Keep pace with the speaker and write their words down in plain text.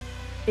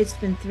It's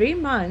been 3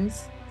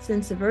 months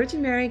since the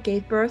Virgin Mary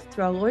gave birth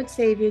to our Lord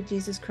Savior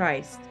Jesus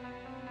Christ.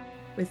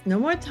 With no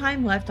more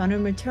time left on her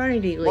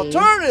maternity leave.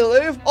 Maternity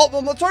leave? Oh,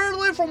 but maternity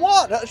leave from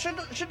what?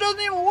 She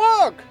doesn't even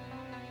work.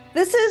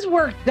 This is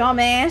work,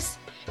 dumbass.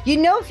 You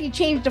know if you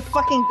change the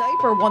fucking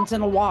diaper once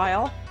in a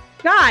while.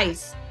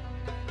 Guys!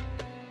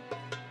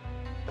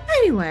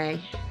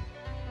 Anyway,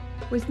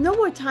 with no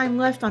more time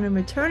left on her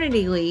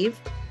maternity leave,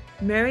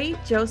 Mary,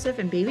 Joseph,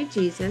 and baby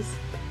Jesus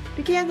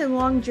began their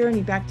long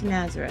journey back to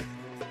Nazareth.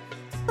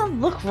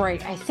 Doesn't look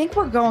right. I think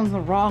we're going the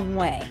wrong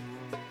way.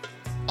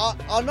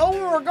 I know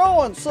where we're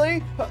going,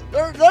 see?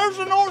 There's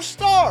the North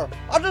Star.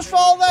 I just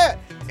followed that.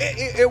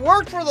 It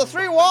worked for the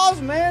three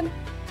wise men.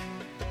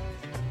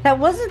 That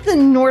wasn't the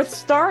North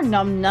Star,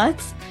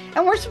 numbnuts.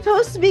 And we're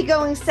supposed to be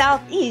going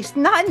southeast,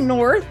 not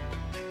north.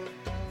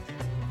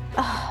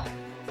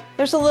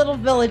 There's a little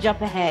village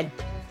up ahead.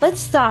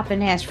 Let's stop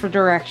and ask for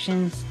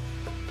directions.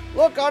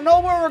 Look, I know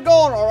where we're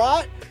going, all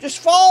right? Just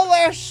follow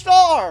that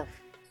star.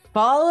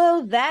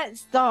 Follow that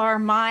star,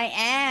 my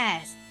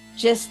ass.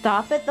 Just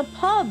stop at the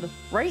pub,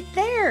 right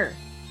there.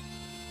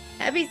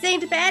 Happy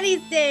St.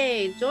 Patty's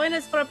Day! Join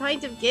us for a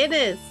pint of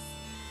Guinness.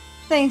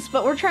 Thanks,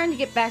 but we're trying to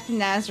get back to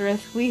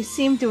Nazareth. We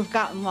seem to have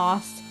gotten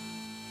lost.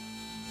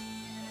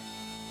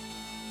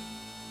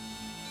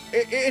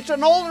 It's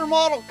an older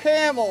model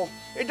camel.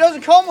 It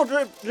doesn't come with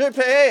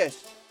GPS.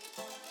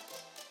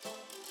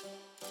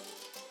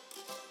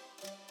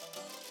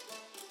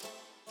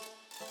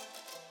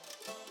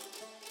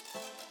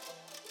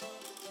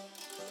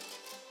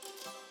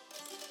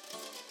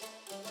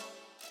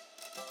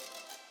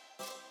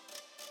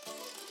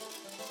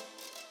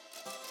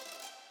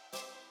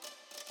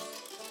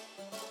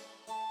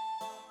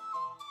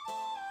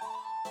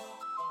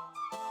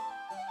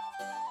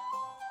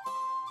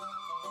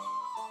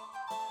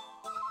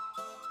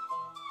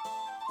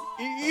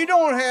 You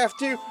don't have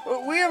to.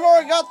 We have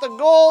already got the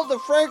gold, the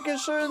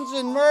frankincense,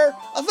 and myrrh.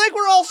 I think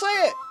we're all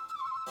set.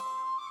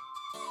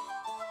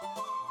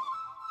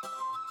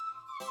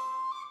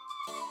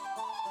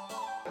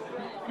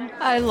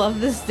 I love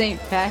this St.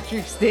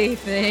 Patrick's Day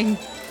thing.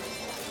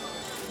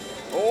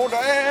 Oh,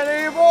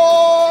 Danny boy,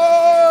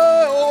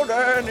 oh,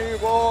 Danny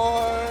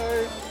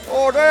boy,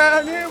 oh,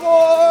 Danny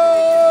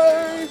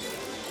boy.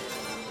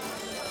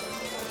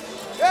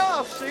 Yeah,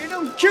 I've seen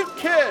him. Cute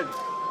kid.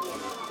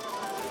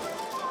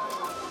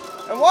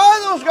 And why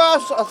are those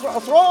guys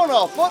throwing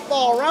a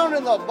football around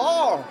in the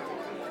bar?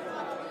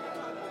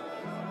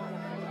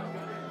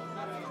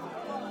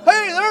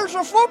 Hey, there's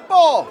a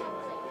football.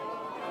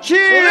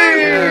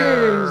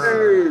 Cheers!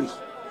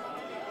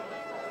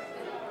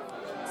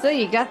 So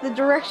you got the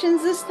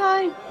directions this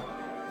time?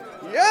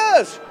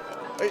 Yes!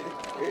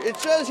 It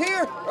says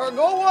here,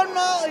 go 1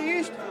 mile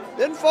east,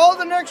 then follow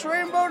the next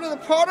rainbow to the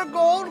pot of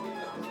gold.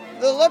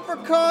 The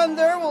leprechaun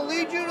there will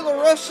lead you to the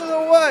rest of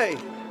the way.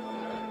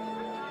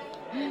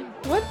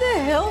 What the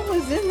hell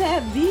was in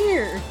that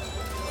beer?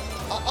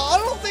 I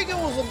don't think it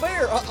was a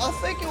beer. I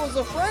think it was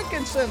a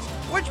frankincense,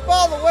 which,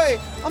 by the way,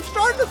 I'm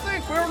starting to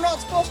think we were not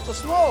supposed to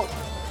smoke.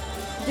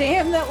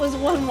 Damn, that was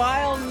one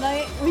wild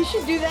night. We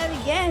should do that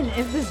again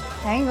if this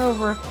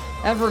hangover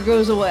ever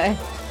goes away.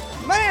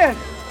 Man,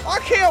 I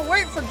can't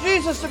wait for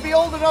Jesus to be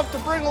old enough to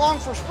bring along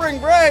for spring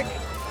break.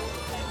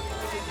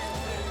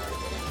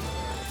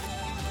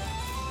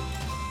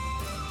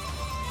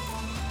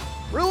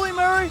 Really,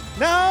 Mary?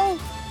 Now?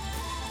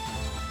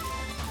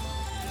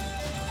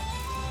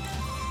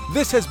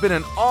 This has been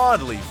an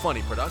oddly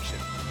funny production